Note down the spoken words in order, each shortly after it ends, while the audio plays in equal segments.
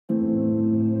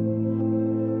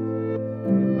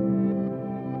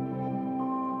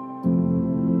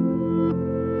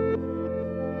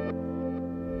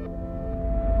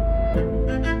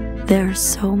There are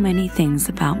so many things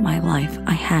about my life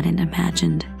I hadn't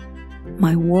imagined.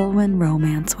 My whirlwind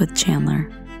romance with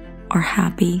Chandler, our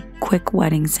happy, quick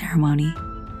wedding ceremony,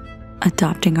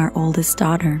 adopting our oldest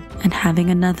daughter and having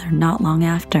another not long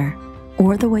after,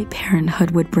 or the way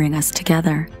parenthood would bring us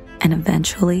together and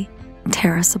eventually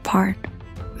tear us apart.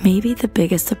 Maybe the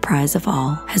biggest surprise of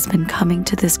all has been coming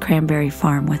to this cranberry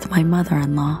farm with my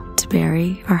mother-in-law to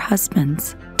bury our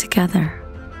husbands together.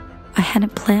 I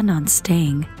hadn't planned on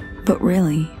staying, but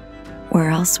really,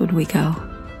 where else would we go?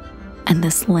 And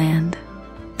this land,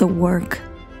 the work,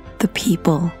 the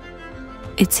people,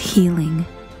 it's healing.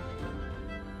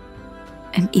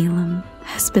 And Elam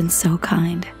has been so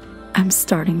kind. I'm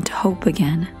starting to hope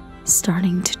again,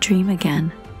 starting to dream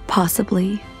again,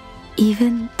 possibly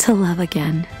even to love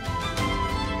again.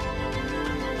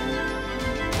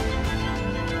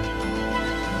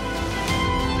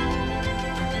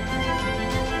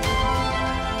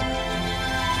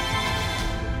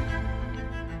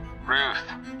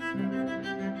 Ruth,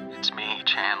 it's me,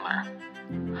 Chandler.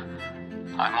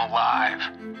 I'm alive.